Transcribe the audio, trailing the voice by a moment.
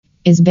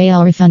Is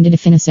bail refunded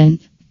if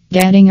innocent?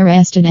 Getting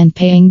arrested and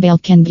paying bail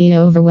can be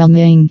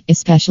overwhelming,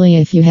 especially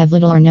if you have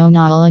little or no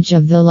knowledge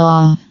of the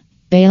law.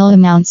 Bail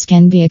amounts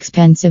can be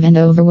expensive and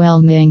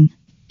overwhelming.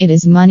 It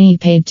is money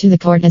paid to the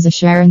court as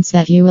assurance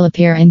that you will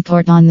appear in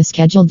court on the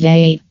scheduled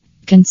date.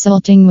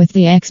 Consulting with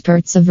the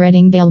experts of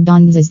reading bail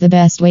bonds is the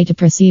best way to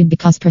proceed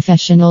because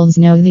professionals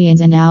know the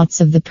ins and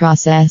outs of the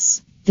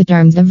process. The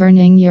terms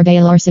governing your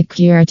bail or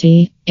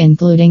security,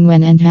 including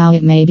when and how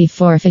it may be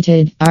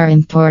forfeited, are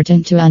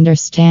important to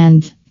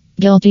understand.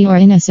 Guilty or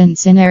innocent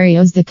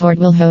scenarios: the court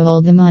will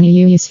hold the money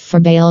you use for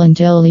bail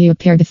until you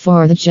appear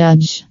before the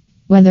judge.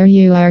 Whether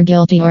you are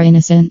guilty or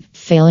innocent,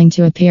 failing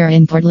to appear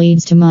in court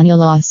leads to money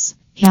loss.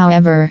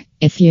 However,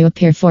 if you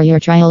appear for your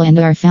trial and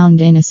are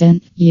found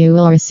innocent, you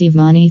will receive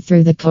money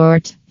through the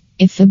court.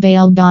 If a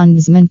bail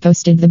bondsman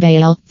posted the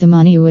bail, the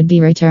money would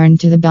be returned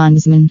to the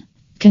bondsman.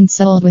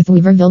 Consult with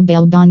Weaverville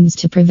Bail Bonds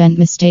to prevent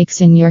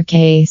mistakes in your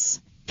case.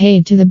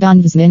 Paid to the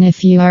bondsman: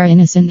 if you are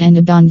innocent and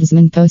a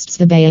bondsman posts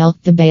the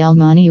bail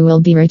money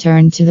will be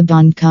returned to the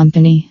bond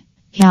company.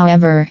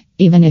 However,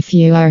 even if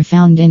you are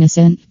found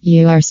innocent,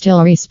 you are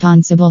still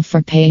responsible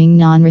for paying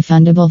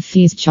non-refundable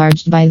fees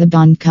charged by the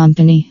bond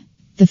company.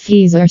 The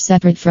fees are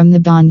separate from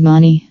the bond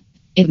money.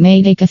 It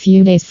may take a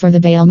few days for the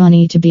bail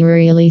money to be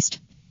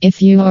released.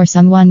 If you or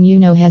someone you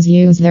know has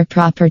used their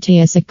property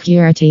as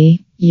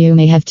security, you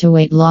may have to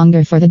wait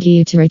longer for the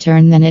deed to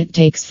return than it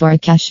takes for a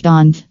cash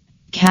bond.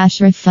 Cash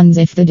refunds: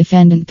 if the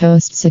defendant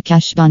posts a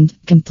cash bond,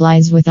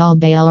 complies with all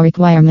bail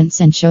requirements,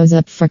 and shows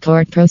up for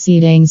court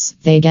proceedings,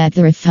 they get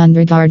the refund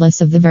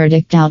regardless of the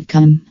verdict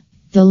outcome.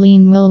 The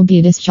lien will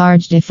be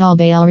discharged if all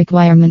bail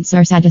requirements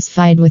are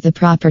satisfied with the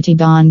property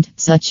bond,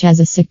 such as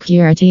a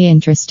security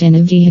interest in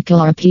a vehicle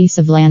or a piece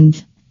of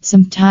land.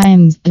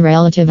 Sometimes, a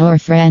relative or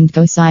friend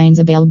co-signs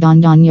a bail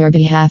bond on your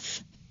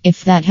behalf.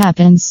 If that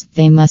happens,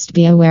 they must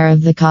be aware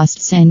of the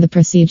costs and the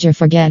procedure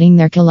for getting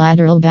their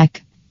collateral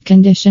back.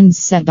 Conditions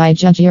set by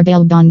judge: your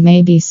bail bond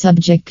may be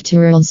subject to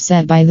rules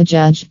set by the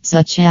judge,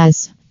 such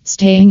as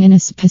staying in a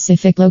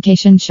specific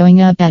location,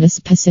 showing up at a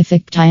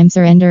specific time,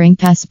 surrendering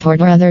passport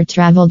or other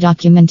travel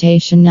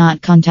documentation,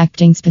 not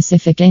contacting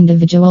specific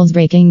individuals.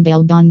 Breaking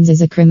bail bonds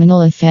is a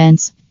criminal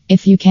offense.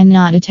 If you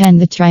cannot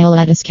attend the trial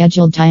at a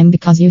scheduled time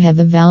because you have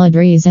a valid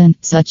reason,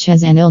 such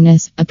as an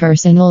illness, a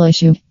personal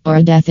issue, or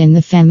a death in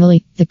the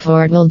family, the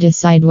court will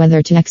decide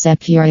whether to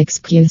accept your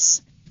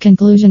excuse.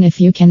 Conclusion: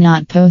 if you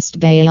cannot post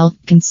bail,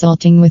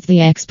 consulting with the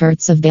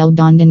experts of bail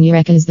bond in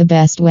UREC is the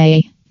best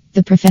way.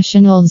 The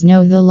professionals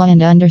know the law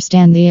and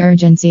understand the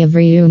urgency of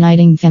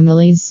reuniting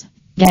families.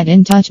 Get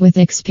in touch with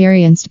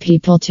experienced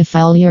people to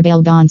file your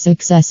bail bond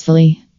successfully.